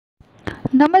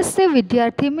નમસ્તે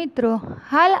વિદ્યાર્થી મિત્રો,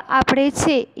 હાલ આપણે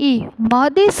છે એ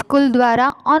મહદી સ્કૂલ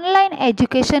દ્વારા ઓનલાઈન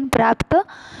એજ્યુકેશન પ્રાપ્ત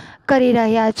કરી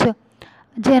રહ્યા છો,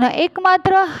 જેનો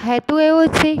એકમાત્ર હેતુ એવો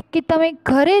છે કે તમે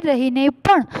ઘરે રહીને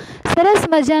પણ સરસ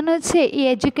મજાનું છે એ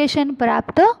એજ્યુકેશન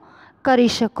પ્રાપ્ત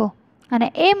કરી શકો. અને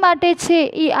એ માટે છે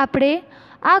એ આપણે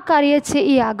આ કાર્ય છે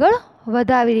એ આગળ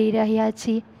વધાવી રહ્યા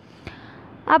છીએ.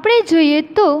 આપણે જોઈએ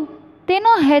તો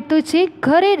તેનો હેતુ છે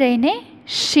ઘરે રહીને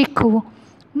શીખવું.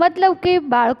 મતલબ કે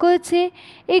બાળકો છે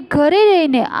એ ઘરે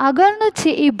રહીને આગળનું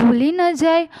છે એ ભૂલી ન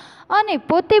જાય અને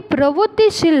પોતે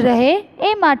પ્રવૃત્તિશીલ રહે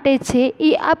એ માટે છે એ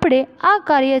આપણે આ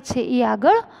કાર્ય છે એ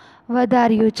આગળ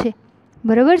વધાર્યું છે.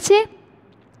 બરાબર છે.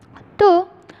 તો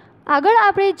આગળ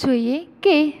આપણે જોઈએ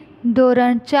કે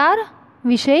ધોરણ 4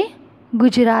 વિષય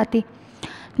ગુજરાતી.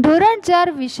 ધોરણ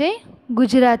 4 વિષય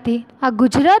ગુજરાતી. આ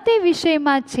ગુજરાતી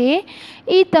વિષયમાં છે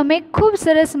એ તમે ખૂબ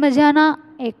સરસ મજાના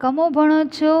એકમો ભણો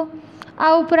છો.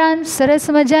 આ ઉપરાંત સરસ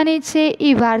મજાની છે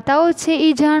એ વાર્તાઓ છે એ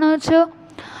જાણો છો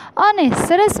અને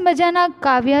સરસ મજાના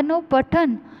કાવ્યનું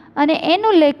પઠન અને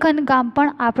એનું લેખન કામ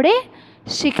પણ આપણે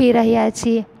શીખી રહ્યા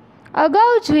છીએ.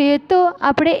 અગાઉ જોઈએ તો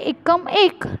આપણે એકમ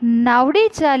 1 નાવડી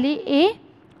ચાલી એ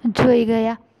જોઈ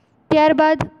ગયા.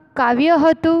 ત્યારબાદ કાવ્ય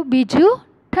હતું બીજું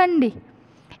ઠંડી,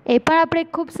 એ પણ આપણે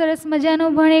ખૂબ સરસ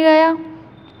મજાનું ભણી ગયા.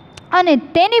 અને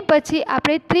તેની પછી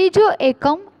આપણે ત્રીજો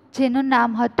એકમ જેનું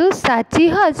નામ હતું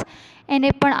સાચી હજ, એને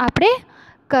પણ આપણે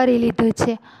કરી લીધું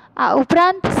છે. આ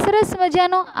ઉપરાંત સરસ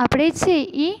મજાનો આપણે છે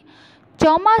એ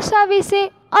ચોમાસા વિશે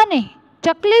અને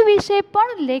ચકલી વિશે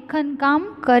પણ લેખન કામ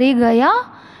કરી ગયા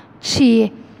છીએ.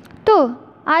 તો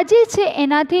આજે છે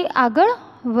એનાથી આગળ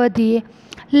વધીએ.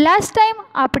 લાસ્ટ ટાઈમ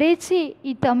આપણે છે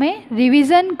એ તમે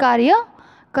રિવિઝન કાર્ય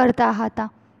કરતા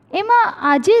હતા, એમાં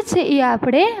આજે છે એ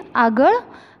આપણે આગળ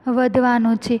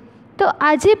વધવાનું છે. તો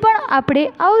આજે પણ આપણે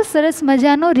આવું સરસ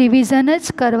મજાનું રિવિઝન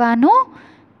જ કરવાનું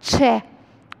છે.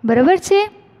 બરાબર છે.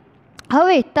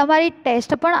 હવે તમારી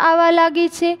ટેસ્ટ પણ આવવા લાગી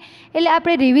છે, એટલે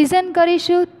આપણે રિવિઝન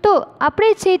કરીશું તો આપણે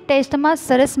છે ટેસ્ટમાં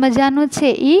સરસ મજાનું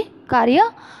છે એ કાર્ય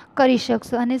કરી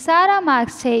શકશું અને સારા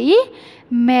માર્ક્સ છે એ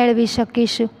મેળવી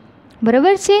શકીશું.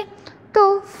 બરાબર છે. તો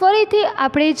ફરીથી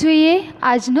આપણે જોઈએ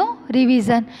આજનું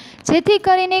રિવિઝન, જેથી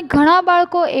કરીને ઘણા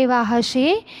બાળકો એવા હશે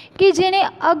કે જેને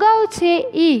અગાઉ છે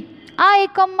એ આ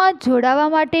એકમમાં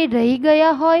જોડાવા માટે રહી ગયા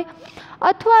હોય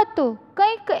અથવા તો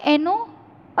કંઈક એનું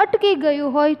અટકી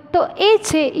ગયું હોય તો એ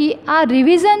છે એ આ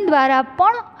રિવિઝન દ્વારા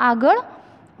પણ આગળ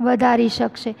વધારી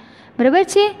શકશે. બરાબર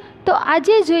છે. તો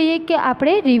આજે જોઈએ કે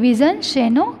આપણે રિવિઝન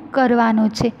શેનું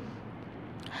કરવાનું છે.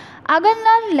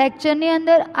 આગળના લેક્ચરની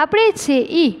અંદર આપણે છે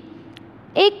એ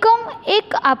એકમ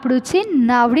 1 આપણું છે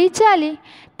નાવડી ચાલી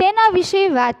તેના વિશે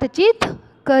વાતચીત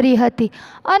કરી હતી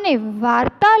અને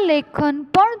વાર્તા લેખન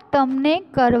પણ તમને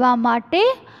કરવા માટે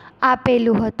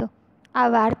આપેલું હતું. આ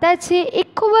વાર્તા છે એ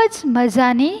ખૂબ જ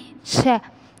મજાની છે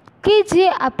કે જે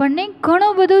આપણને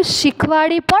ઘણું બધું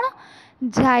શીખવાડી પણ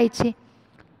જાય છે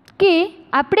કે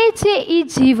આપણે છે એ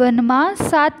જીવનમાં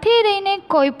સાથે રહીને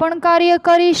કોઈ પણ કાર્ય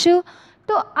કરીશું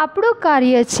તો આપણું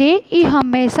કાર્ય છે એ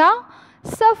હંમેશા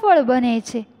સફળ બને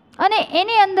છે અને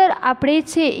એની અંદર આપણે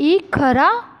છે એ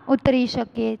ખરા ઉતરી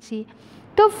શકીએ છીએ.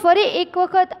 તો ફરી એક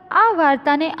વખત આ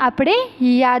વાર્તાને આપણે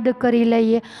યાદ કરી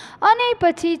લઈએ અને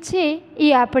પછી છે એ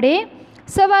આપણે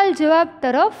સવાલ જવાબ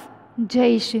તરફ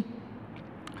જઈશું.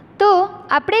 તો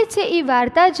આપણે છે એ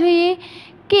વાર્તા જોઈએ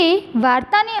કે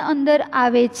વાર્તાની અંદર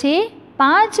આવે છે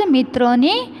 5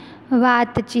 મિત્રોની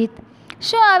વાતચીત.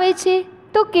 શું આવે છે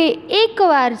તો કે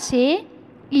એકવાર છે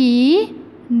ઈ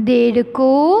દેડકો,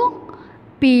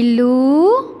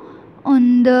 પીલું,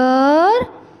 ઉંદર,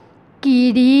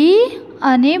 કીડી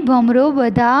અને ભમરો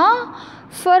બધા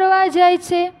ફરવા જાય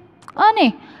છે અને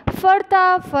ફરતા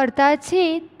ફરતા છે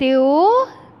તેઓ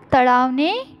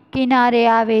તળાવને કિનારે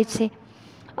આવે છે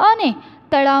અને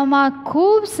તળાવમાં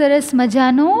ખૂબ સરસ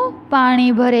મજાનું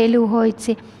પાણી ભરેલું હોય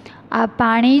છે. આ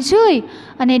પાણી જોઈ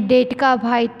અને દેડકા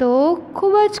ભાઈ તો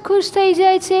ખૂબ જ ખુશ થઈ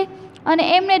જાય છે અને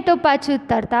એમને તો પાછું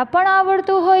તરતા પણ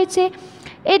આવડતું હોય છે.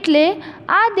 એટલે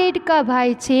આ દેડકા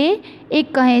ભાઈ છે એ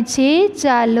કહે છે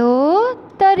ચાલો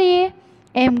તરીએ,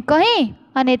 એમ કહી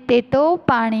અને તે તો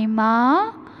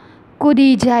પાણીમાં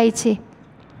કૂદી જાય છે.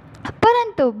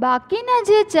 પરંતુ બાકીના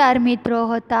જે 4 મિત્રો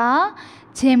હતા,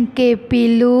 જેમ કે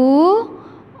પીલું,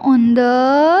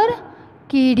 ઉંદર,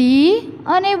 કીડી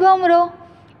અને ભમરો,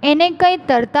 એને કંઈ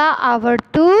તરતા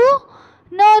આવડતું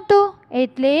નહોતું.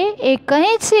 એટલે એ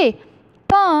કહે છે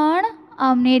પણ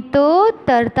અમને તો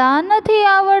તરતા નથી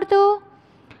આવડતું.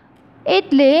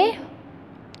 એટલે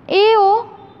એઓ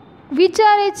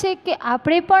વિચારે છે કે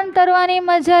આપણે પણ તરવાની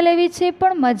મજા લેવી છે,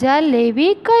 પણ મજા લેવી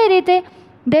કઈ રીતે?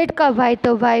 દેડકા ભાઈ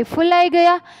તો ભાઈ ફૂલાઈ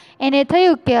ગયા. એને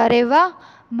થયું કે અરે વાહ,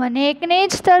 મને એકને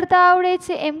જ તરતા આવડે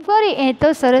છે એમ કરી એ તો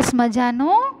સરસ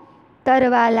મજાનું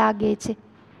તરવા લાગે છે.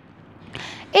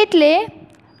 એટલે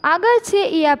આગળ છે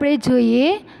એ આપણે જોઈએ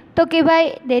તો કે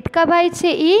ભાઈ દેટકાભાઈ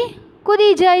છે એ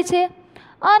કૂદી જાય છે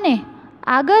અને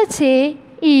આગળ છે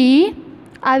એ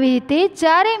આવી રીતે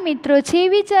ચારે મિત્રો છે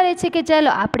એ વિચારે છે કે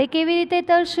ચાલો આપણે કેવી રીતે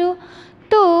તરશું.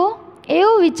 તો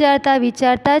એવું વિચારતા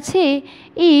વિચારતા છે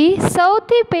એ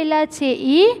સૌથી પહેલાં છે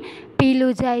એ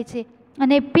પીલું જાય છે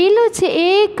અને પીલું છે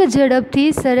એક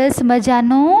ઝડપથી સરસ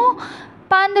મજાનું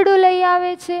પાંદડું લઈ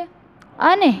આવે છે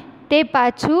અને તે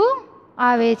પાછું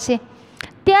આવે છે.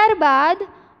 ત્યારબાદ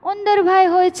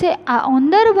ઉંદરભાઈ હોય છે. આ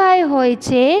ઉંદરભાઈ હોય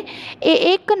છે એ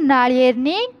એક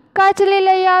નાળિયેરની કાચલી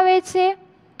લઈ આવે છે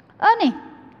અને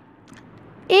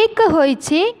એક હોય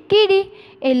છે કીડી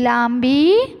એ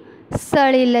લાંબી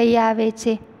સળી લઈ આવે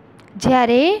છે.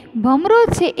 જ્યારે ભમરો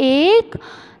છે એક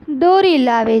દોરી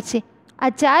લાવે છે. આ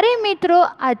ચારે મિત્રો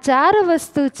આ ચાર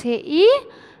વસ્તુ છે એ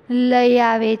લઈ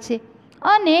આવે છે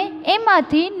અને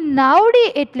એમાંથી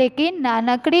નાવડી એટલે કે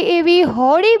નાનકડી એવી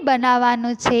હોડી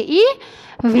બનાવવાનું છે એ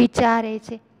વિચારે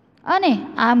છે અને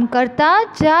આમ કરતાં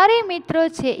ચારે મિત્રો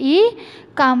છે એ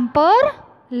કામ પર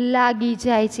લાગી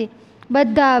જાય છે.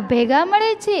 બધા ભેગા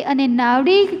મળે છે અને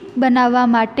નાવડી બનાવવા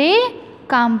માટે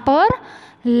કામ પર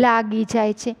લાગી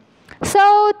જાય છે.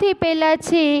 સૌથી પહેલાં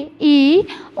છે એ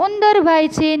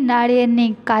ઉંદરભાઈ છે નાળિયેરની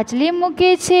કાચલી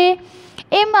મૂકે છે.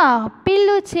 એમાં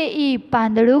પીલું છે એ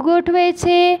પાંદડું ગોઠવે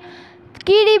છે.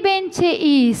 કીડીબેન છે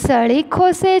એ સળી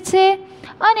ખોસે છે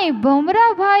અને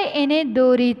ભમરાભાઈ એને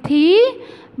દોરીથી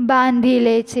બાંધી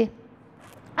લે છે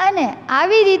અને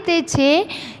આવી રીતે છે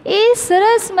એ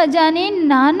સરસ મજાની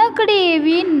નાનકડી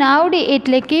એવી નાવડી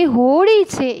એટલે કે હોડી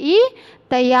છે એ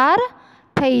તૈયાર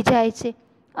થઈ જાય છે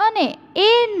અને એ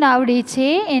નાવડી છે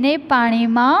એને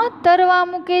પાણીમાં તરવા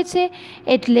મૂકે છે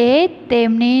એટલે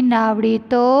તેમની નાવડી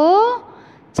તો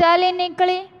ચાલી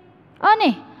નીકળી. અને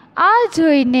આ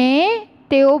જોઈને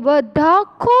તેઓ બધા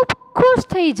ખૂબ ખુશ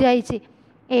થઈ જાય છે.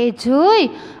 એ જોઈ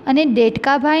અને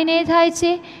દેટકાભાઈને થાય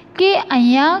છે કે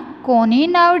અહીંયા કોની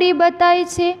નાવડી બતાવી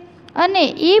છે અને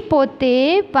એ પોતે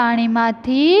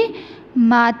પાણીમાંથી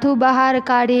માથું બહાર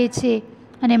કાઢે છે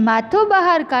અને માથું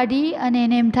બહાર કાઢી અને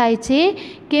એને એમ થાય છે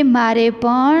કે મારે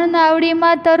પણ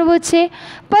નાવડીમાં તરવું છે.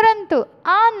 પરંતુ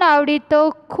આ નાવડી તો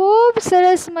ખૂબ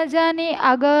સરસ મજાની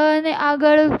આગળ ને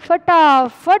આગળ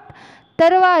ફટાફટ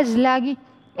તરવા જ લાગી.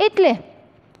 એટલે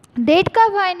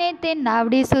દેટકાભાઈને તે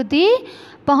નાવડી સુધી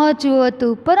પહોંચવું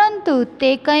હતું પરંતુ તે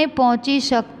કંઈ પહોંચી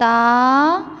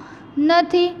શકતા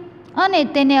નથી અને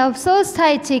તેને અફસોસ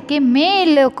થાય છે કે મેં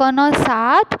એ લોકોનો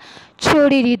સાથ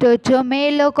છોડી દીધો. જો મેં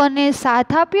એ લોકોને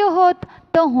સાથ આપ્યો હોત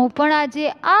તો હું પણ આજે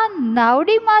આ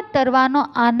નાવડીમાં તરવાનો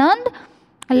આનંદ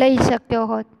લઈ શક્યો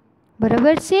હોત.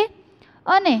 બરાબર છે.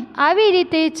 અને આવી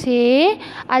રીતે છે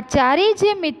આ ચારેય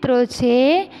જે મિત્રો છે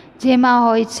જેમાં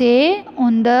હોય છે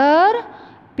ઉંદર,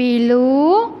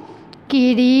 પીલું,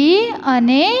 કીડી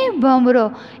અને ભમરો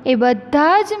એ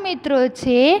બધા જ મિત્રો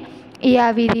છે એ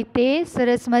આવી રીતે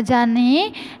સરસ મજાની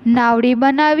નાવડી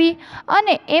બનાવી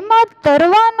અને એમાં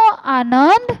તરવાનો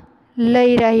આનંદ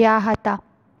લઈ રહ્યા હતા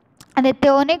અને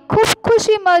તેઓને ખૂબ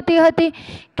ખુશી મળતી હતી.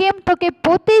 કેમ તો કે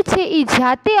પોતે છે એ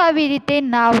જાતે આવી રીતે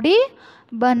નાવડી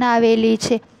બનાવેલી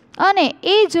છે અને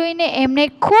એ જોઈને એમને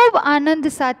ખૂબ આનંદ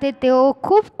સાથે તેઓ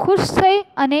ખૂબ ખુશ થઈ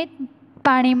અને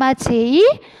પાણીમાં છે એ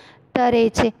તરે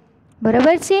છે.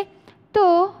 બરાબર છે. તો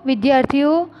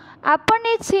વિદ્યાર્થીઓ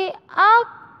આપણને છે આ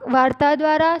વાર્તા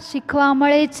દ્વારા શીખવા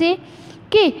મળે છે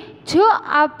કે જો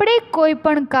આપણે કોઈ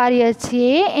પણ કાર્ય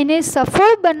છે એને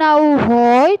સફળ બનાવવું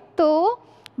હોય તો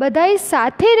બધાય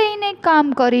સાથે રહીને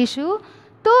કામ કરીશું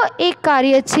તો એ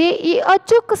કાર્ય છે એ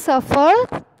અચૂક સફળ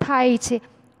થાય છે.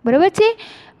 બરાબર છે.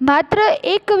 માત્ર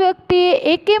એક વ્યક્તિએ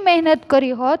એકે મહેનત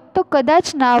કરી હોત તો કદાચ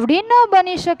નાવડી ન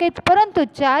બની શકે પરંતુ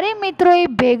ચારે મિત્રોએ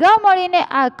ભેગા મળીને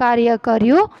આ કાર્ય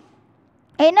કર્યું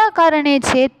એના કારણે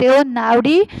છે તેઓ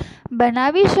નાવડી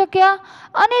બનાવી શક્યા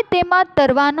અને તેમાં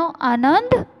તરવાનો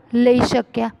આનંદ લઈ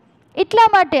શક્યા. એટલા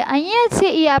માટે અહીંયા છે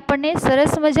એ આપણને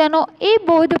સરસ મજાનો એ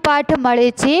બોધપાઠ મળે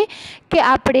છે કે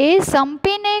આપણે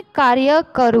સંપીને કાર્ય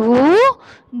કરવું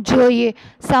જોઈએ.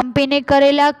 સંપીને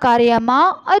કરેલા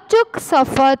કાર્યમાં અચૂક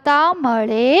સફળતા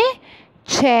મળે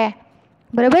છે.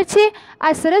 બરાબર છે.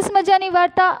 આ સરસ મજાની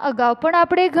વાર્તા અગાઉ પણ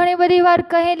આપણે ઘણી બધી વાર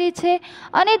કહેલી છે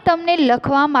અને તમને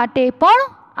લખવા માટે પણ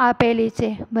આપેલી છે.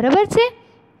 બરાબર છે.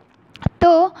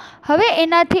 તો હવે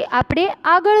એનાથી આપણે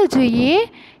આગળ જોઈએ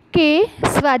કે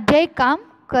સ્વાધ્યાય કામ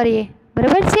કરીએ.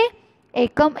 બરાબર છે.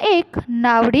 એકમ 1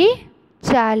 નાવડી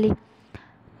ચાલી.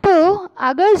 તો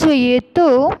આગળ જોઈએ તો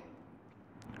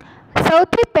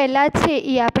સૌથી પહેલાં છે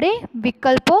એ આપણે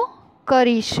વિકલ્પો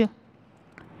કરીશું.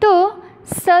 તો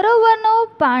સરોવરનું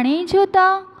પાણી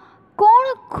જોતા કોણ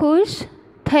ખુશ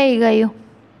થઈ ગયું?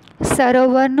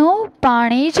 સરોવરનું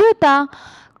પાણી જોતા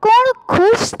કોણ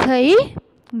ખુશ થઈ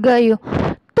ગયું?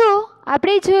 તો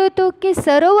આપણે જોયું હતું કે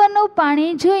સરોવરનું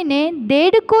પાણી જોઈને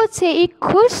દેડકો છે એ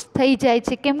ખુશ થઈ જાય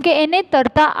છે, કેમ કે એને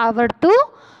તરતા આવડતું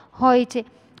હોય છે.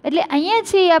 એટલે અહીંયા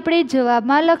છે આપણે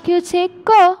જવાબમાં લખ્યું છે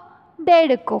ક,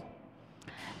 દેડકો.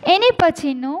 એની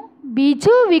પછીનું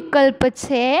બીજો વિકલ્પ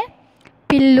છે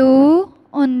પિલ્લું,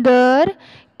 ઉંદર,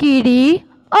 કીડી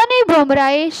અને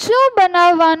ભમરાએ શું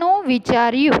બનાવવાનું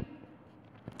વિચાર્યું?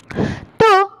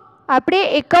 તો આપણે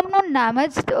એકમનું નામ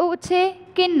જ છે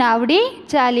કે નાવડી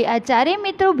ચાલી. આ ચારે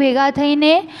મિત્રો ભેગા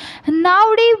થઈને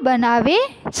નાવડી બનાવે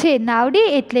છે. નાવડી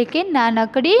એટલે કે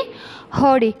નાનકડી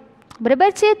હોડી.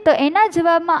 બરાબર છે, તો એના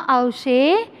જવાબમાં આવશે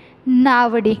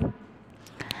નાવડી.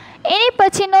 એની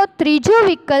પછીનો ત્રીજો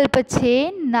વિકલ્પ છે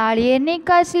નાળિયેરની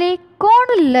કાચલી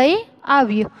કોણ લઈ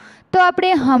આવ્યું? તો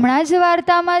આપણે હમણાં જ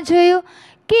વાર્તામાં જોયું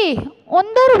કે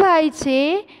ઉંદરભાઈ છે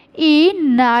એ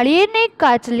નાળિયેરની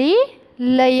કાચલી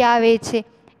લઈ આવે છે.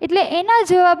 એટલે એના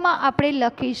જવાબમાં આપણે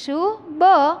લખીશું બ,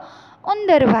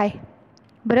 ઉંદરભાઈ.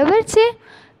 બરાબર છે,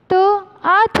 તો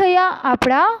આ થયા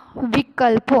આપણા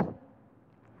વિકલ્પો.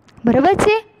 બરાબર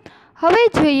છે, હવે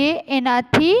જોઈએ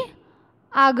એનાથી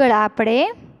આગળ આપણે.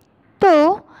 તો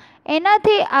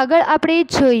એનાથી આગળ આપણે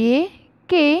જોઈએ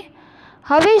કે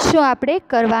હવે શું આપણે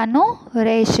કરવાનું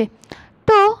રહેશે.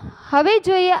 તો હવે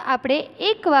જોઈએ આપણે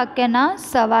એક વાક્યના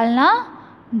સવાલના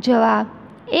જવાબ.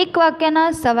 એક વાક્યના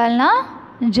સવાલના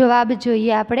જવાબ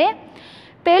જોઈએ આપણે.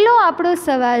 પહેલો આપણો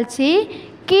સવાલ છે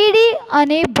કીડી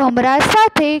અને ભમરા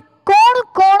સાથે કોણ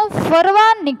કોણ ફરવા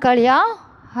નીકળ્યા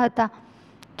હતા?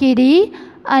 કીડી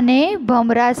અને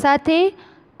ભમરા સાથે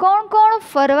કોણ કોણ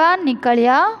ફરવા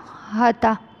નીકળ્યા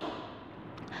હતા?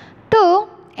 તો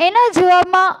એના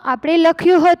જવાબમાં આપણે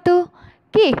લખ્યું હતું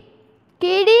કે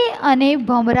કીડી અને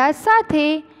ભમરા સાથે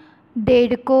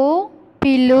દેડકો,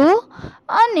 પિલ્લું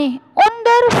અને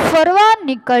ઉંદર ફરવા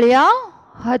નીકળ્યા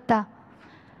હતા.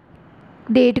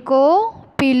 દેડકો,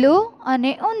 પિલ્લું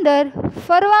અને ઉંદર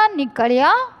ફરવા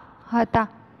નીકળ્યા હતા.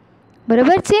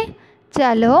 બરાબર છે,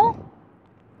 ચાલો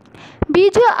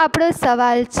બીજો આપણો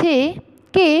સવાલ છે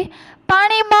કે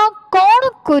પાણીમાં કોણ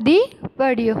કૂદી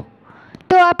પડ્યો?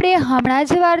 તો આપણે હમણાં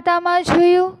જ વાર્તામાં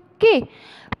જોયું કે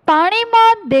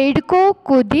પાણીમાં દેડકો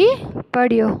કૂદી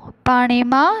પડ્યો.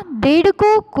 પાણીમાં દેડકો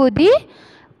કૂદી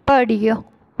પડ્યો.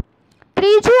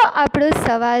 ત્રીજો આપણો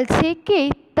સવાલ છે કે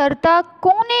તરતા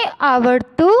કોને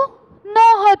આવડતું ન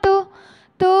હતું?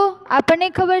 તો આપણને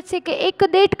ખબર છે કે એક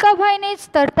દેડકાભાઈને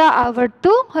જ તરતા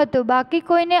આવડતું હતું, બાકી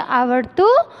કોઈને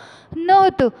આવડતું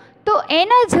નહોતું. તો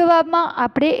એના જવાબમાં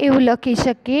આપણે એવું લખી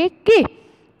શકીએ કે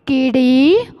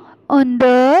કીડી,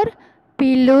 ઉંદર,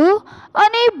 પિલ્લું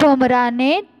અને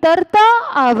ભમરાને તરતા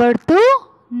આવડતું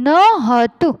ન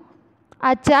હતું.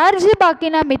 આ ચાર જે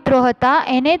બાકીના મિત્રો હતા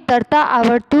એને તરતા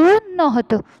આવડતું ન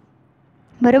હતું.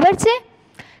 બરાબર છે,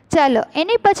 ચાલો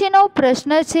એની પછીનો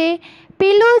પ્રશ્ન છે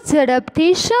પિલ્લું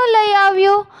ઝડપથી શું લઈ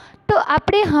આવ્યો? તો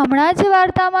આપણે હમણાં જ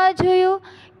વાર્તામાં જોયું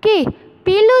કે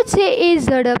પિલ્લું છે એ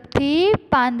ઝડપથી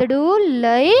પાંદડું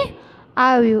લઈ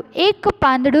આવ્યું. એક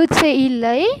પાંદડું છે એ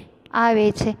લઈ આવે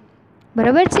છે.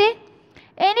 બરાબર છે,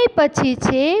 એની પછી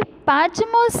છે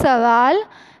પાંચમો સવાલ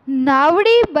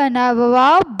નાવડી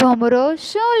બનાવવા ભમરો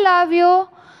શું લાવ્યો?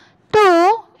 તો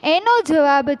એનો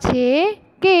જવાબ છે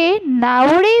કે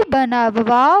નાવડી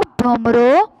બનાવવા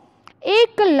ભમરો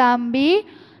એક લાંબી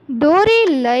દોરી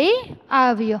લઈ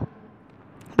આવ્યો.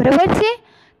 બરાબર છે,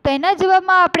 તો એના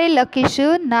જવાબમાં આપણે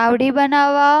લખીશું નાવડી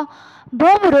બનાવવા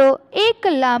ભમરો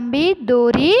એક લાંબી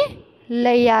દોરી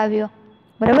લઈ આવ્યો.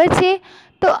 બરાબર છે,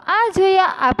 તો આ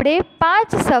જોયા આપણે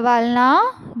 5 સવાલના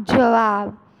જવાબ.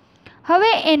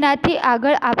 હવે એનાથી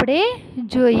આગળ આપણે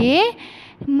જોઈએ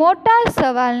મોટા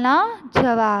સવાલના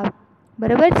જવાબ.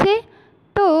 બરાબર છે,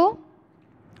 તો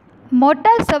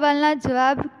મોટા સવાલના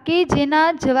જવાબ કે જેના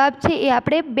જવાબ છે એ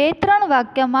આપણે 2-3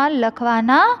 વાક્યમાં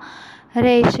લખવાના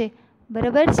રહેશે.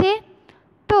 બરાબર છે,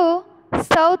 તો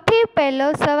સૌથી પહેલો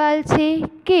સવાલ છે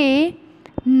કે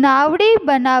નાવડી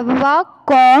બનાવવા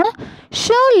કોણ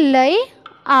શું લઈ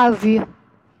આવ્યું?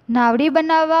 નાવડી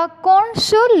બનાવવા કોણ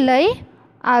શું લઈ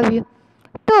આવ્યું?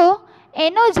 તો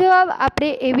એનો જવાબ આપણે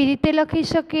એવી રીતે લખી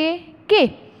શકીએ કે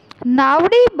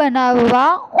નાવડી બનાવવા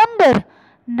ઉંદર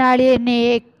નાળિયેરની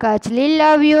એક કાચલી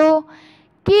લાવ્યો,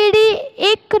 કીડી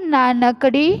એક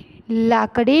નાનકડી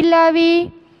લાકડી લાવી,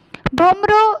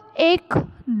 ભમરો એક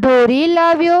દોરી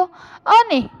લાવ્યો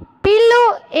અને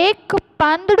પિલ્લું એક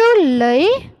પાંદડું લઈ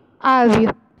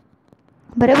આવ્યું.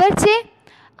 બરાબર છે,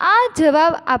 આ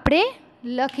જવાબ આપણે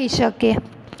લખી શકીએ.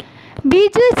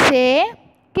 બીજું છે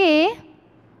કે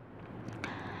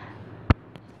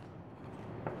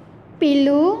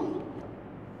પીલું,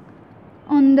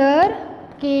 ઉંદર,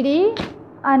 કીડી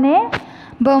અને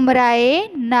ભમરાએ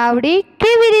નાવડી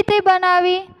કેવી રીતે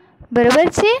બનાવી? બરાબર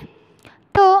છે.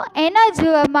 તો એના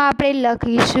જવાબમાં આપણે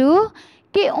લખીશું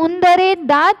કે ઉંદરે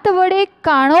દાંત વડે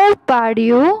કાણો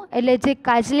પાડ્યું, એટલે જે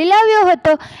કાચલી લાવ્યો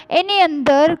હતો એની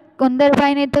અંદર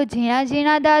ઉંદરભાઈને તો ઝીણા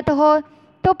ઝીણા દાંત હોય,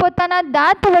 તો પોતાના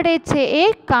દાંત વડે છે એ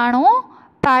કાણો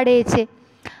પાડે છે.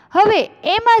 હવે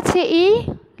એમાં છે એ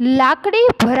લાકડી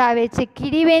ભરાવે છે.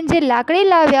 કીડીબેન જે લાકડી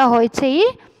લાવ્યા હોય છે એ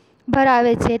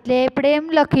ભરાવે છે. એટલે આપણે એમ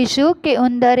લખીશું કે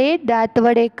ઉંદરે દાંત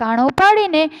વડે કાણો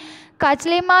પાડીને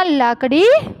કાચલીમાં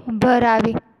લાકડી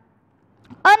ભરાવી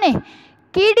અને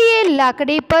કીડીએ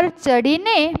લાકડી પર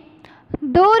ચડીને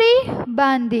દોરી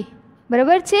બાંધી.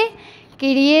 બરાબર છે.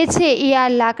 કીડીએ છે એ આ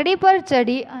લાકડી પર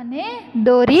ચડી અને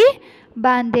દોરી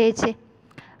બાંધે છે.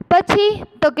 પછી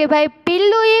તો કે ભાઈ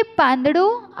પીલુએ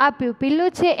પાંદડું આપ્યું. પીલું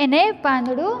છે એને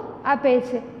પાંદડું આપે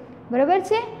છે. બરાબર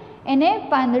છે. એને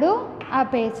પાંદડું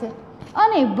આપે છે.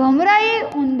 અને ભમરાએ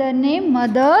ઉંદરને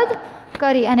મદદ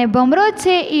કરી, અને ભમરો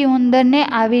છે એ ઉંદરને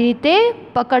આવી રીતે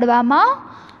પકડવામાં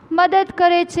મદદ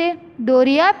કરે છે.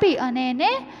 દોરી આપી અને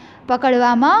એને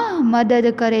પકડવામાં મદદ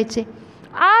કરે છે.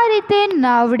 આ રીતે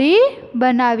નાવડી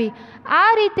બનાવી. આ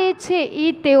રીતે છે એ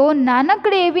તેઓ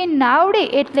નાનકડી એવી નાવડી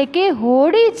એટલે કે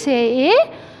હોડી છે એ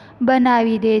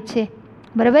બનાવી દે છે.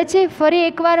 બરાબર છે. ફરી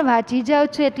એકવાર વાંચી જાઓ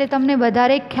છો એટલે તમને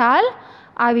વધારે ખ્યાલ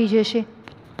આવી જશે.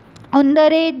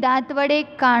 ઉંદરે દાંત વડે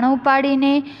કાણું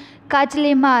પાડીને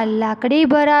કાચલીમાં લાકડી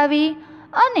ભરાવી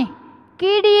અને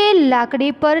કીડીએ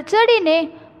લાકડી પર ચડીને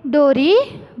દોરી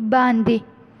બાંધી.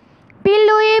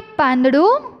 પીલુએ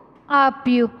પાંદડું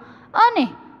આપ્યું અને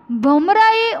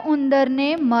ભમરાએ ઉંદરને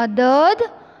મદદ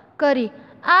કરી.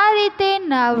 આ રીતે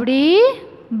નાવડી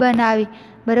બનાવી.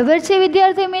 બરાબર છે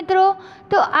વિદ્યાર્થી મિત્રો.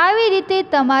 તો આવી રીતે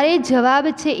તમારે જવાબ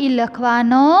છે એ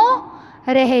લખવાનો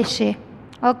રહેશે.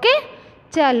 ઓકે,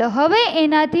 ચાલો હવે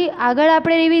એનાથી આગળ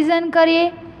આપણે રિવિઝન કરીએ.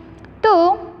 તો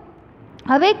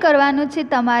હવે કરવાનું છે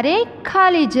તમારે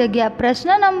ખાલી જગ્યા.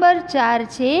 પ્રશ્ન નંબર 4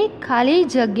 છે ખાલી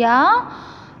જગ્યા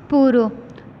પૂરો.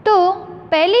 તો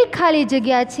પહેલી ખાલી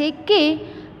જગ્યા છે કે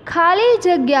ખાલી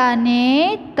જગ્યાને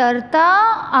તરતા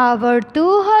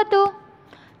આવડતું હતું.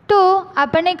 તો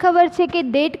આપણને ખબર છે કે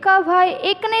દેડકાભાઈ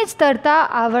એકને જ તરતા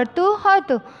આવડતું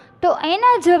હતું. તો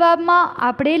એના જવાબમાં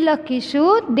આપણે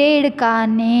લખીશું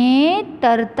દેડકાને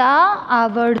તરતા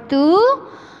આવડતું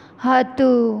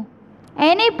હતું.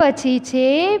 એની પછી છે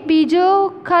બીજો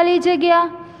ખાલી જગ્યા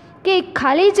કે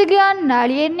ખાલી જગ્યા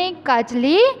નાળિયેરની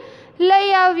કાચલી લઈ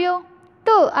આવ્યો.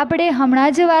 તો આપણે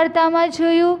હમણાં જ વાર્તામાં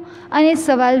જોયું અને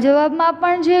સવાલ જવાબમાં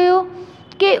પણ જોયું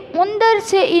કે ઉંદર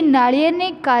છે એ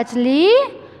નાળિયેરની કાચલી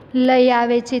લઈ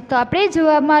આવે છે. તો આપણે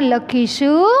જવાબમાં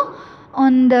લખીશું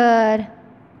ઉંદર.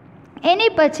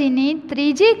 એની પછીની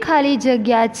ત્રીજી ખાલી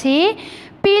જગ્યા છે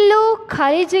પીલું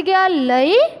ખાલી જગ્યા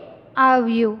લઈ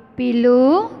આવ્યું.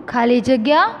 પીલું ખાલી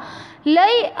જગ્યા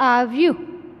લઈ આવ્યું.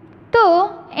 તો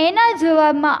એના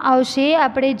જવાબમાં આવશે,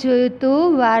 આપણે જોયું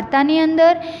હતું વાર્તાની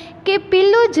અંદર કે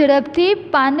પીલું ઝડપથી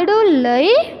પાંદડું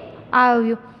લઈ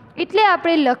આવ્યું. એટલે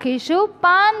આપણે લખીશું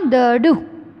પાંદડું.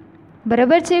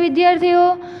 બરાબર છે વિદ્યાર્થીઓ.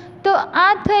 તો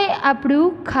આ થઈ આપણું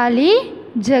ખાલી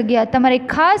જગ્યા. તમારે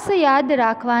ખાસ યાદ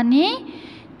રાખવાની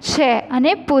છે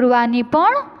અને પૂરવાની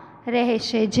પણ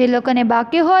રહેશે. જે લોકોને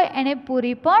બાકી હોય એને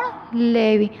પૂરી પણ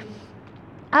લેવી.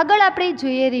 આગળ આપણે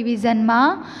જોઈએ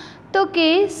રિવિઝનમાં તો કે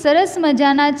સરસ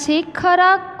મજાના છે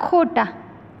ખરા ખોટા.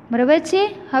 બરાબર છે.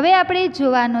 હવે આપણે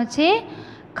જોવાનું છે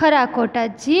ખરા ખોટા.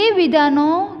 જે વિધાનો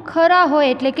ખરા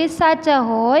હોય એટલે કે સાચા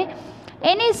હોય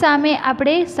એની સામે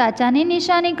આપણે સાચાની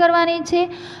નિશાની કરવાની છે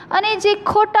અને જે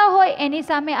ખોટા હોય એની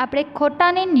સામે આપણે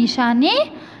ખોટાની નિશાની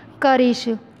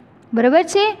કરીશું. બરાબર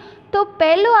છે. તો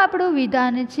પહેલું આપણું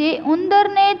વિધાન છે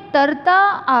ઉંદરને તરતા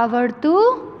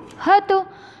આવડતું હતું.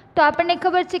 તો આપણને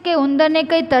ખબર છે કે ઉંદરને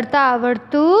કંઈ તરતા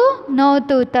આવડતું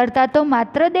નહોતું. તરતા તો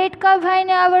માત્ર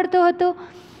દેડકાભાઈને આવડતું હતું.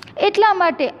 એટલા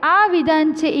માટે આ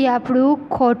વિધાન છે એ આપણું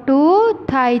ખોટું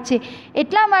થાય છે.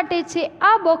 એટલા માટે છે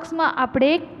આ બોક્સમાં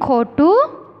આપણે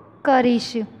ખોટું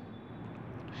કરીશું.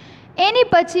 એની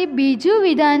પછી બીજું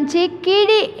વિધાન છે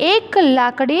કીડી એક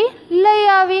લાકડી લઈ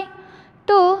આવી.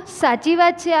 તો સાચી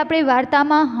વાત છે. આપણે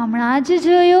વાર્તામાં હમણાં જ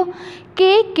જોયું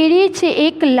કે કીડી છે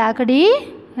એક લાકડી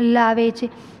લાવે છે.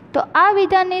 તો આ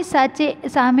વિધાનની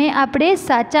સામે આપણે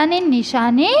સાચાની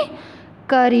નિશાની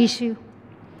કરીશું.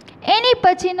 એની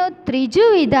પછીનું ત્રીજું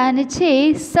વિધાન છે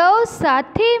સૌ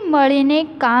સાથે મળીને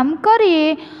કામ કરીએ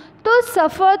તો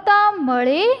સફળતા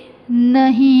મળે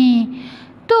નહીં.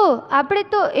 તો આપણે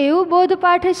તો એવું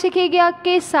બોધપાઠ શીખી ગયા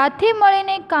કે સાથે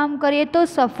મળીને કામ કરીએ તો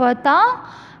સફળતા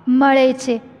મળે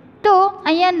છે. તો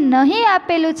અહીંયા નહીં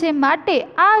આપેલું છે, માટે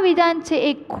આ વિધાન છે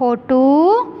એ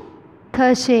ખોટું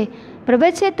થશે.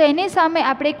 બરાબર છે. તો એની સામે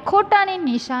આપણે ખોટાની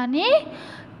નિશાની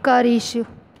કરીશું.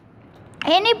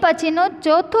 એની પછીનું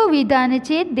ચોથું વિધાન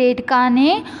છે, દેડકાને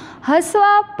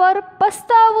હસવા પર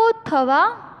પસ્તાવો થવા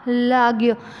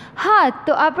લાગ્યો. હા,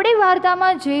 તો આપણે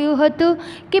વાર્તામાં જોયું હતું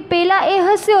કે પહેલાં એ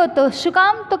હસ્યો હતો. શું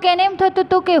કામ? તો કે એને એમ થતું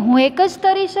હતું કે હું એક જ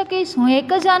તરી શકીશ, હું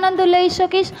એક જ આનંદ લઈ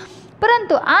શકીશ.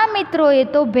 પરંતુ આ મિત્રોએ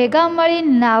તો ભેગા મળી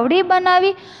નાવડી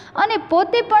બનાવી અને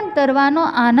પોતે પણ તરવાનો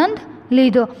આનંદ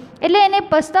લીધો. એટલે એને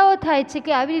પસ્તાવો થાય છે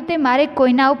કે આવી રીતે મારે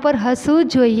કોઈના ઉપર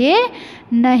હસવું જોઈએ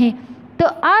નહીં. તો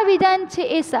આ વિધાન છે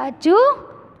એ સાચું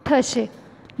થશે.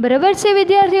 બરાબર છે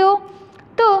વિદ્યાર્થીઓ?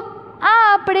 તો આ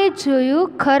આપણે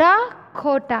જોયું ખરા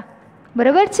ખોટા.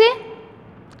 બરાબર છે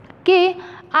કે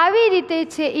આવી રીતે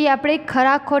છે એ આપણે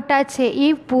ખરા ખોટા છે એ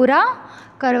પૂરા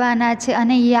કરવાના છે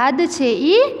અને યાદ છે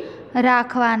એ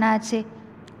રાખવાના છે.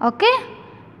 ઓકે,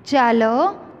 ચાલો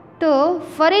તો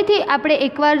ફરીથી આપણે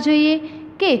એકવાર જોઈએ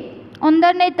કે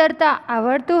ઉંદરને તરતા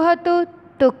આવડતું હતું.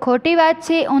 તો ખોટી વાત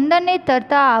છે, ઉંદરને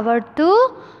તરતા આવડતું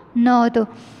નહોતું.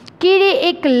 કીડી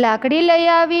એક લાકડી લઈ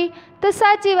આવી. તો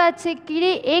સાચી વાત છે,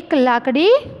 કીડી એક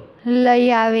લાકડી લઈ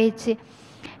આવે છે.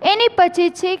 એની પછી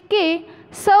છે કે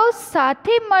સૌ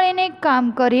સાથે મળીને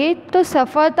કામ કરીએ તો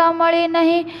સફળતા મળે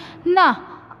નહીં. ના,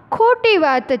 ખોટી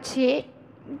વાત છે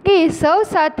કે સૌ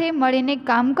સાથે મળીને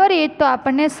કામ કરીએ તો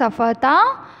આપણને સફળતા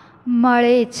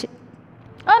મળે છે.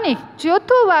 અને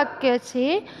ચોથું વાક્ય છે,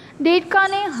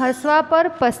 દેડકાને હસવા પર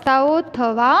પસ્તાવો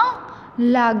થવા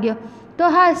લાગ્યો. તો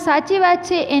હા, સાચી વાત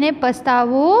છે, એને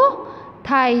પસ્તાવો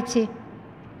થાય છે.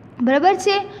 બરાબર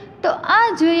છે. તો આ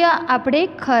જોયા આપણે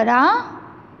ખરા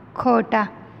ખોટા.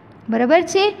 બરાબર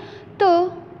છે. તો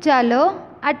ચાલો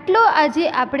આટલો આજે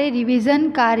આપણે રિવિઝન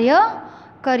કાર્ય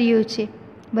કર્યું છે.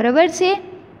 બરાબર છે.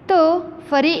 તો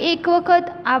ફરી એક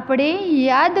વખત આપણે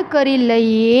યાદ કરી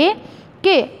લઈએ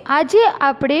કે આજે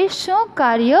આપણે શું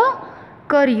કાર્ય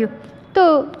કર્યું. તો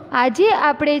આજે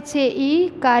આપણે છે એ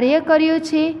કાર્ય કર્યું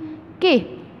છે કે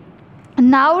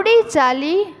નાવડી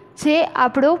ચાલી જે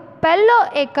આપણો પહેલો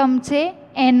એકમ છે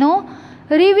એનું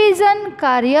રિવિઝન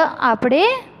કાર્ય આપણે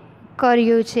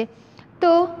કર્યું છે.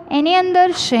 તો એની અંદર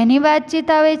શેની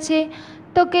વાતચીત આવે છે?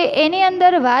 તો કે એની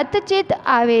અંદર વાતચીત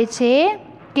આવે છે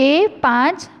કે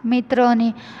 5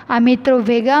 મિત્રોની. આ મિત્રો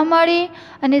ભેગા મળી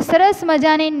અને સરસ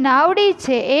મજાની નાવડી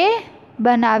છે એ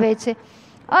બનાવે છે.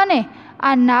 અને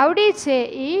આ નાવડી છે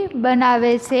એ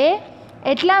બનાવે છે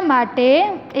એટલા માટે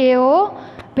એઓ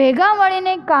ભેગા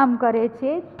મળીને કામ કરે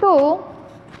છે તો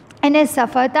એને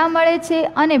સફળતા મળે છે.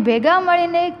 અને ભેગા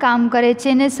મળીને કામ કરે છે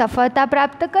અને સફળતા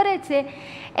પ્રાપ્ત કરે છે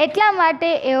એટલા માટે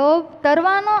એઓ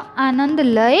તરવાનો આનંદ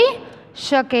લઈ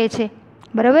શકે છે.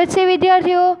 બરાબર છે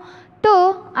વિદ્યાર્થીઓ? તો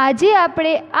આજે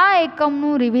આપણે આ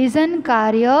એકમનું રિવિઝન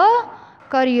કાર્ય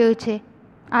કર્યું છે.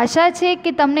 આશા છે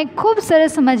કે તમને ખૂબ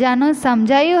સરસ મજાનું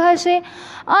સમજાયું હશે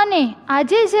અને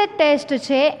આજે જે ટેસ્ટ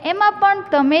છે એમાં પણ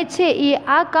તમે છે એ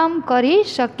આ કામ કરી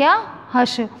શક્યા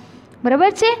હશે.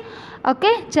 બરાબર છે?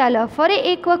 ઓકે, ચાલો ફરી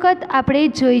એક વખત આપણે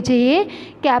જોઈ જઈએ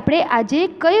કે આપણે આજે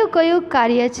કયું કયું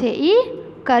કાર્ય છે એ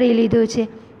કરી લીધું છે.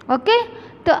 ઓકે,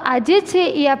 તો આજે છે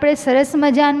એ આપણે સરસ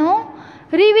મજાનું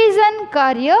રિવિઝન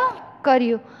કાર્ય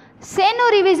કર્યું. શેનું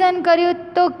રિવિઝન કર્યું?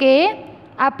 તો કે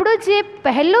આપણું જે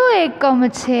પહેલું એકમ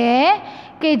છે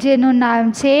કે જેનું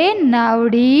નામ છે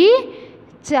નાવડી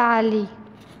ચાલી.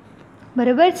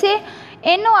 બરાબર છે?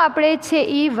 એનું આપણે છે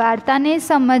એ વાર્તાને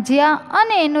સમજ્યા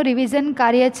અને એનું રિવિઝન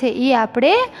કાર્ય છે એ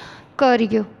આપણે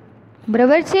કર્યું.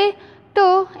 બરાબર છે? તો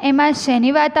એમાં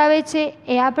શેની વાત આવે છે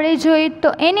એ આપણે જોઈએ. તો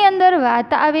એની અંદર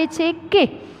વાત આવે છે કે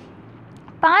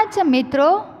 5 મિત્રો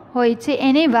હોય છે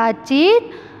એની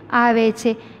વાતચીત આવે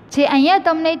છે, જે અહીંયા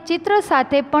તમને ચિત્ર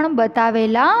સાથે પણ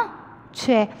બતાવેલા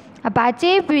છે. આ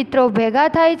 5 મિત્રો ભેગા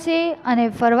થાય છે અને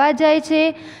ફરવા જાય છે.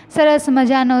 સરસ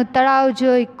મજાનો તળાવ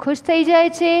જોઈ ખુશ થઈ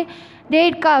જાય છે.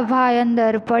 દેડકા ભાઈ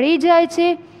અંદર પડી જાય છે,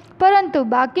 પરંતુ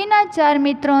બાકીના 4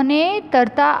 મિત્રોને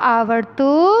તરતા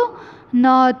આવડતું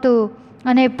નહોતું.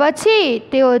 અને પછી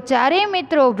તેઓ 4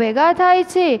 મિત્રો ભેગા થાય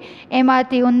છે.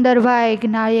 એમાંથી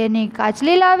ઉંદરભાઈ નાળિયેરની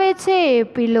કાચલી લાવે છે,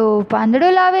 પીલો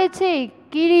પાંદડો લાવે છે,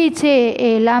 કીડી છે એ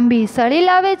લાંબી સળી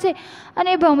લાવે છે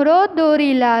અને ભમરો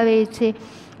દોરી લાવે છે.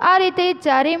 આ રીતે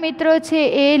 4 મિત્રો છે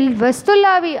એ વસ્તુ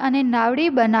લાવી અને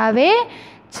નાવડી બનાવે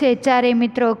છે. 4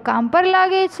 મિત્રો કામ પર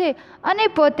લાગે છે અને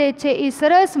પોતે છે એ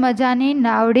સરસ મજાની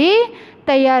નાવડી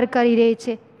તૈયાર કરી રહી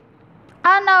છે.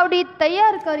 આ નાવડી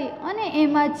તૈયાર કરી અને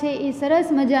એમાં છે એ સરસ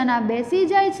મજાના બેસી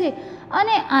જાય છે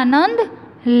અને આનંદ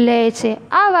લે છે.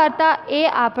 આ વાર્તા એ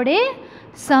આપણે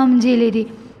સમજી લીધી.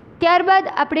 ત્યારબાદ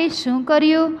આપણે શું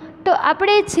કર્યું? તો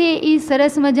આપણે છે એ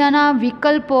સરસ મજાના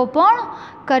વિકલ્પો પણ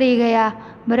કરી ગયા.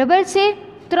 બરાબર છે.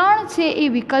 3 છે એ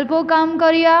વિકલ્પો કામ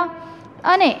કર્યા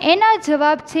અને એના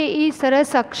જવાબ છે એ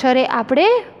સરસ અક્ષરે આપણે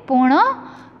પૂર્ણ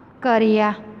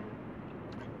કર્યા.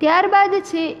 ત્યારબાદ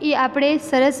છે એ આપણે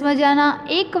સરસ મજાના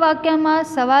એક વાક્યમાં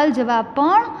સવાલ જવાબ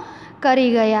પણ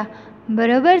કરી ગયા.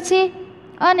 બરાબર છે.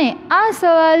 અને આ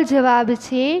સવાલ જવાબ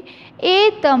છે એ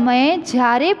તમે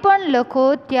જ્યારે પણ લખો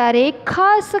ત્યારે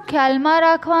ખાસ ખ્યાલમાં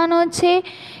રાખવાનો છે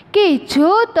કે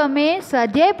જો તમે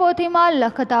સ્વાધ્યાય પોથીમાં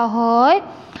લખતા હોય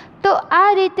તો આ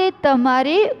રીતે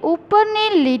તમારે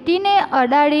ઉપરની લીટીને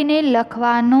અડાડીને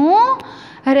લખવાનું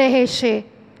રહેશે.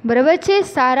 બરાબર છે.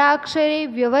 સારા અક્ષરે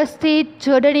વ્યવસ્થિત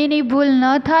જોડણીની ભૂલ ન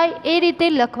થાય એ રીતે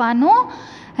લખવાનું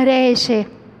રહેશે.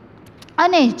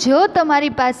 અને જો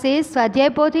તમારી પાસે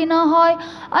સ્વાધ્યાય પોથી ન હોય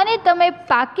અને તમે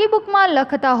પાકી બુકમાં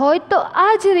લખતા હોય તો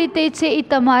આ જ રીતે છે એ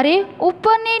તમારે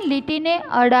ઉપરની લીટીને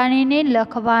અડાડીને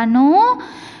લખવાનું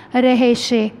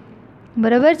રહેશે.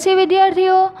 બરાબર છે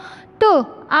વિદ્યાર્થીઓ. તો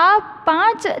આ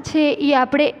 5 છે એ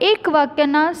આપણે એક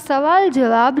વાક્યના સવાલ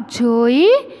જવાબ જોઈ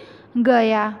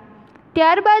ગયા.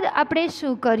 ત્યારબાદ આપણે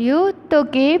શું કર્યું તો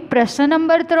કે પ્રશ્ન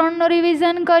નંબર 3નું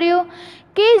રિવિઝન કર્યું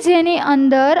કે જેની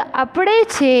અંદર આપણે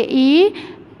છે એ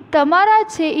તમારા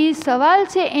છે એ સવાલ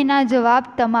છે એના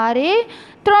જવાબ તમારે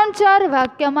 3-4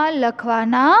 વાક્યમાં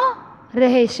લખવાના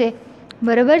રહેશે.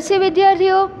 બરાબર છે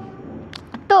વિદ્યાર્થીઓ.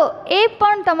 તો એ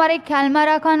પણ તમારે ખ્યાલમાં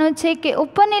રાખવાનું છે કે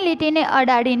ઉપરની લીટીને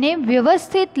અડાડીને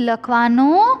વ્યવસ્થિત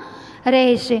લખવાનું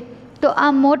રહેશે. તો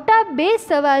આ મોટા 2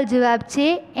 સવાલ જવાબ છે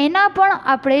એના પણ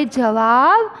આપણે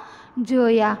જવાબ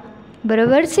જોયા.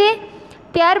 બરાબર છે.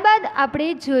 ત્યારબાદ આપણે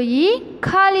જોઈએ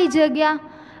ખાલી જગ્યા.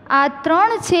 આ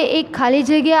 3 છે એ ખાલી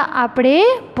જગ્યા આપણે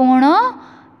પૂર્ણ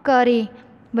કરી.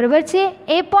 બરાબર છે.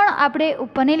 એ પણ આપણે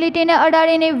ઉપરની લીટીને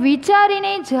અડાડીને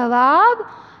વિચારીને જવાબ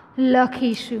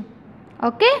લખીશું.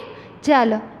 ઓકે.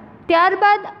 ચાલો.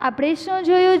 ત્યારબાદ આપણે શું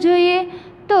જોયું જોઈએ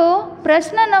તો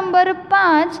પ્રશ્ન નંબર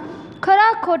 5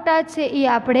 ખરા ખોટા છે એ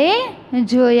આપણે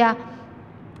જોયા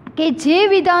કે જે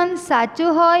વિધાન સાચું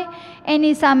હોય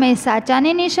એની સામે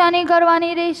સાચાની નિશાની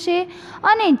કરવાની રહેશે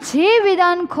અને જે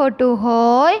વિધાન ખોટું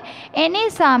હોય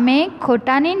એની સામે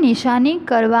ખોટાની નિશાની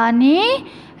કરવાની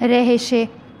રહેશે.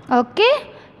 ઓકે.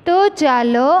 તો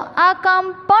ચાલો આ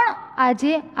કામ પણ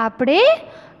આજે આપણે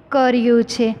કર્યું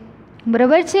છે.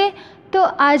 બરાબર છે. તો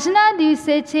આજના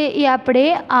દિવસે છે એ આપણે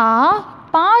આ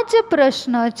 5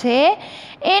 પ્રશ્નો છે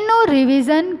એનું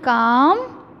રિવિઝન કામ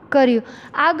કર્યું.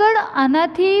 આગળ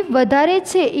આનાથી વધારે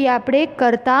છે એ આપણે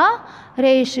કરતા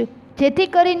રહીશું જેથી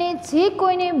કરીને જે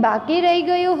કોઈને બાકી રહી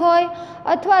ગયું હોય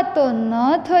અથવા તો ન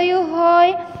થયું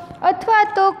હોય અથવા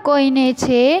તો કોઈને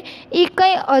છે એ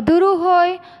કંઈ અધૂરું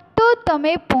હોય તો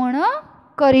તમે પૂર્ણ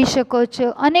કરી શકો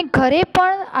છો અને ઘરે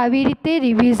પણ આવી રીતે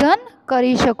રિવિઝન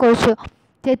કરી શકો છો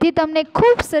જેથી તમને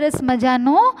ખૂબ સરસ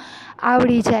મજાનું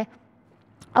આવડી જાય.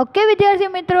 ઓકે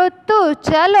વિદ્યાર્થી મિત્રો. તો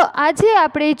ચાલો આજે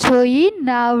આપણે જોઈ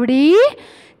નાવડી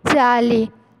ચાલી.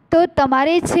 તો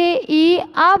તમારે છે એ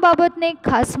આ બાબતને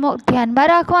ખાસ ધ્યાનમાં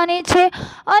રાખવાની છે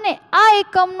અને આ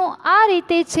એકમનું આ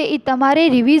રીતે છે એ તમારે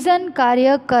રિવિઝન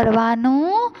કાર્ય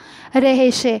કરવાનું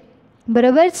રહેશે.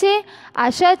 બરાબર છે.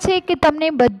 આશા છે કે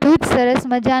તમને બધું જ સરસ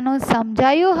મજાનું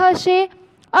સમજાયું હશે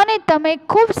અને તમે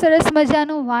ખૂબ સરસ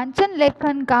મજાનું વાંચન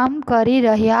લેખન કામ કરી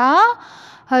રહ્યા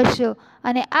હશો.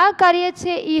 અને આ કાર્ય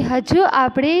છે એ હજુ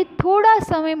આપણે થોડા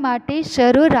સમય માટે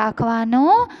શરૂ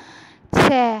રાખવાનું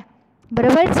છે.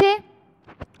 બરાબર છે.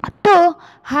 તો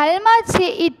હાલમાં છે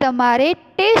એ તમારે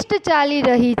ટેસ્ટ ચાલી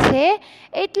રહી છે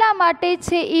એટલા માટે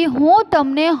છે એ હું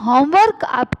તમને હોમવર્ક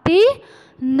આપતી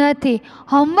નથી.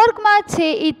 હોમવર્કમાં છે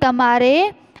એ તમારે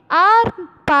આ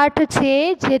પાઠ છે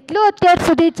જેટલું અત્યાર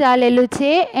સુધી ચાલેલું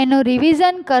છે એનું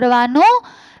રિવિઝન કરવાનું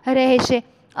રહેશે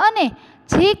અને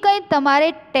જે કંઈ તમારે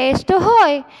ટેસ્ટ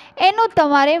હોય એનું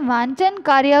તમારે વાંચન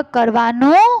કાર્ય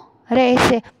કરવાનું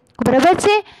રહેશે. બરાબર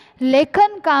છે.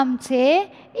 લેખન કામ છે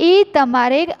એ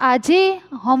તમારે આજે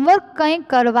હોમવર્ક કંઈ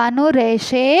કરવાનું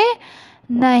રહેશે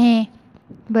નહીં.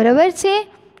 બરાબર છે.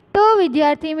 તો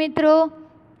વિદ્યાર્થી મિત્રો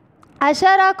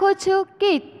આશા રાખું છું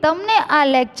કે તમને આ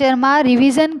લેક્ચરમાં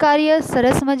રિવિઝન કાર્ય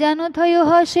સરસ મજાનું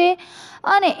થયું હશે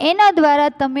અને એના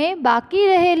દ્વારા તમે બાકી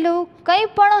રહેલું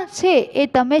કંઈ પણ છે એ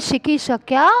તમે શીખી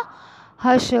શક્યા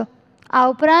હશો. આ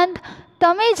ઉપરાંત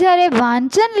તમે જ્યારે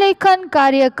વાંચન લેખન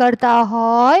કાર્ય કરતા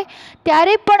હોય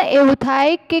ત્યારે પણ એવું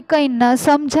થાય કે કંઈ ન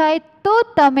સમજાય તો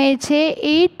તમે છે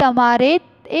એ તમારે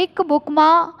એક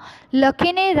બુકમાં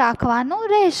લખીને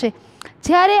રાખવાનું રહેશે.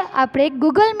 જ્યારે આપણે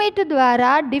ગૂગલ મીટ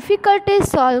દ્વારા ડિફિકલ્ટી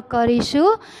સોલ્વ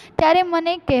કરીશું ત્યારે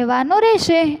મને કહેવાનું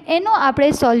રહેશે એનું આપણે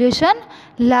સોલ્યુશન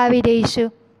લાવી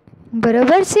દઈશું.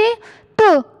 બરાબર છે.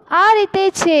 તો આ રીતે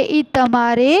છે એ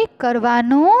તમારે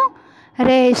કરવાનું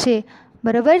રહેશે.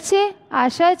 બરાબર છે.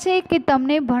 આશા છે કે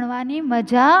તમને ભણવાની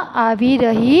મજા આવી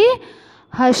રહી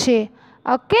હશે.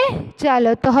 ઓકે,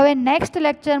 ચાલો તો હવે નેક્સ્ટ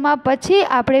લેક્ચરમાં પછી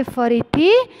આપણે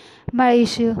ફરીથી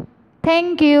મળીશું.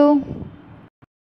 Thank you.